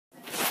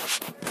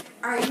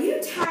Are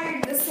you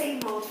tired of the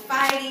same old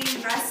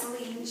fighting,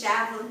 wrestling,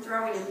 javelin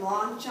throwing, and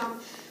long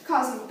jump,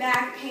 causing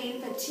back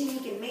pain,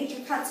 fatigue, and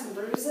major cuts and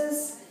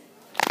bruises?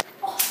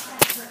 Oh,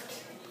 that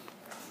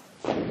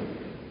hurt.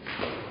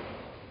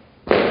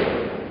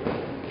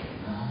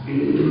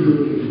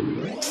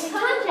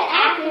 Come to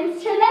Athens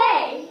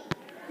today.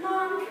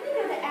 Mom, can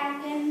we go to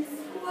Athens?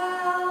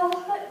 Well,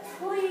 But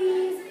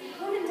please,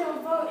 women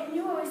don't vote, and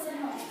you always say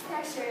how much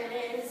pressure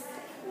it is.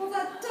 well,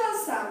 that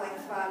does sound like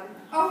fun.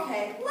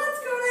 Okay, let's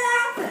go to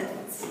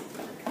Athens.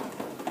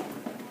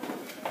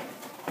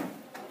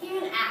 Here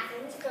in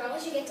Athens,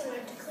 girls, you get to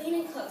learn to clean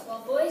and cook,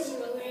 while boys, you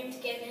will learn to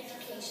get an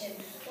education.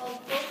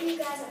 While both of you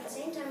guys at the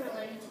same time are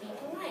learning to be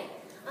polite.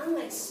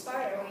 Unlike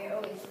Sparta, where you're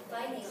always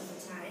fighting all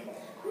the time.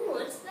 Who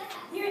wants that?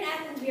 Here in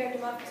Athens, we are a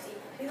democracy.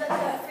 We let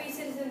the free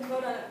citizens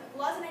vote on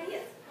laws and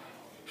ideas.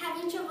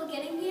 Having trouble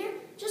getting here?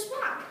 Just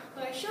walk.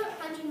 We're a short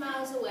 100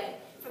 miles away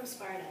from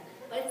Sparta.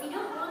 But if you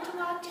don't want to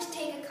walk, just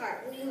take a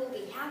cart. We will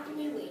be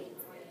happily waiting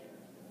for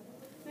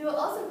you. We will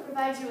also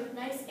provide you with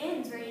nice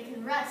inns where you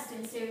can rest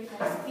and stay with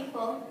nice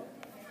people.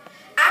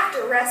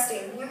 After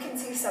resting, you can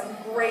see some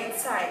great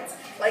sights,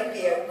 like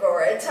the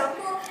Agora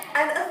Temple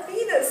and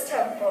Athena's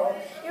Temple.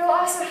 You'll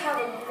also have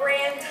a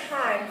grand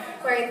time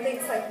wearing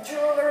things like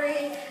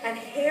jewelry and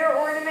hair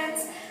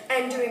ornaments,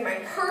 and doing my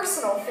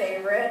personal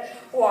favorite,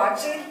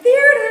 watching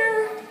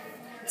theater.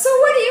 So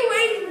what are you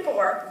waiting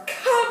for?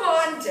 Come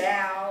on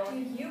down.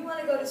 Do you want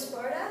to go to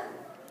Sparta?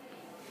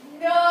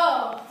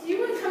 No! Do you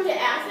want to come to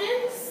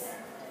Athens?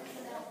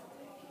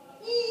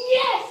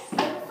 Yes!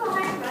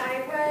 Find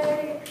my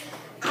way.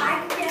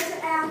 I can get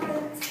to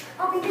Athens.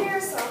 I'll be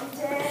there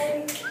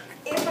someday.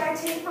 If I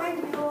take my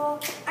mule,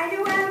 I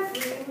know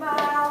every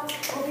mile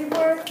will be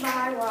worth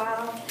my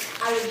while.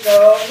 I would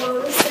go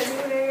most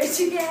anywhere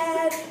to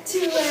get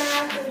to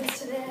Athens.